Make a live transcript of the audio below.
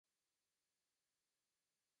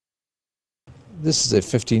This is a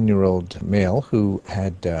 15-year-old male who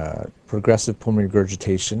had progressive pulmonary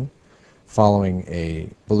regurgitation following a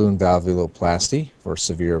balloon valvuloplasty for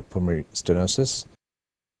severe pulmonary stenosis.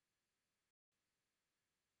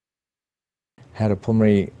 Had a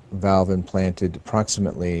pulmonary valve implanted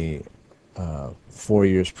approximately 4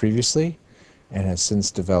 years previously and has since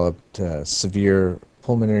developed severe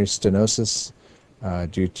pulmonary stenosis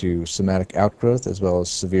due to somatic outgrowth, as well as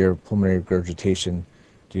severe pulmonary regurgitation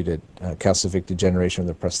due to calcific degeneration of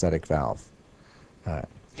the prosthetic valve.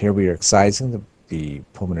 Here we are excising the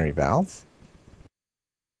pulmonary valve.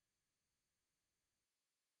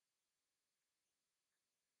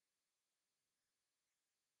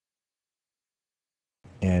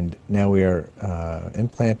 And now we are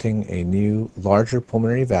implanting a new, larger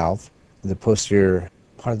pulmonary valve. The posterior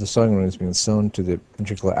part of the sewing ring is being sewn to the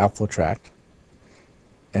ventricular outflow tract.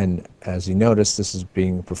 And as you notice, this is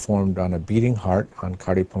being performed on a beating heart on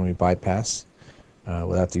cardiopulmonary bypass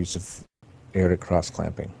without the use of aortic cross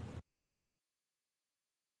clamping.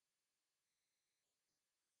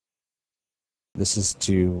 This is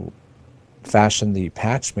to fashion the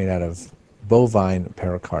patch made out of bovine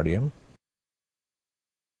pericardium.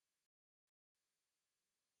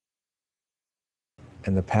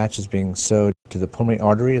 And the patch is being sewed to the pulmonary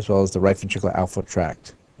artery as well as the right ventricular outflow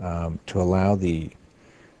tract to allow the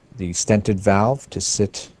stented valve to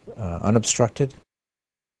sit unobstructed.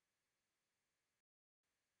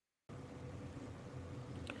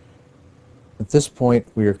 At this point,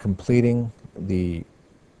 we are completing the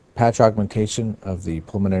patch augmentation of the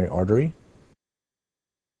pulmonary artery.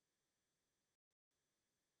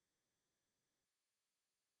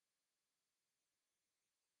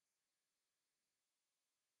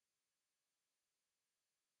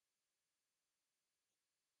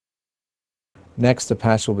 Next, the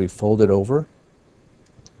patch will be folded over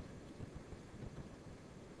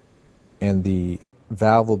and the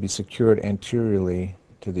valve will be secured anteriorly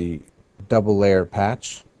to the double layer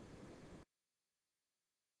patch.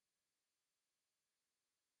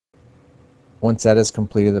 Once that is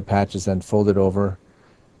completed, the patch is then folded over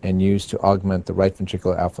and used to augment the right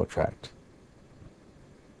ventricular outflow tract.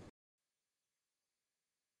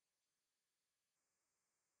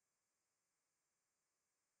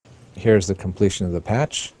 Here's the completion of the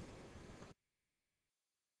patch.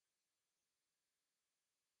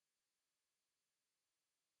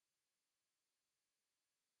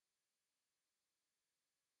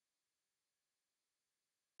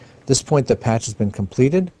 At this point, the patch has been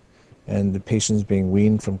completed and the patient is being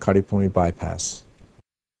weaned from cardiopulmonary bypass.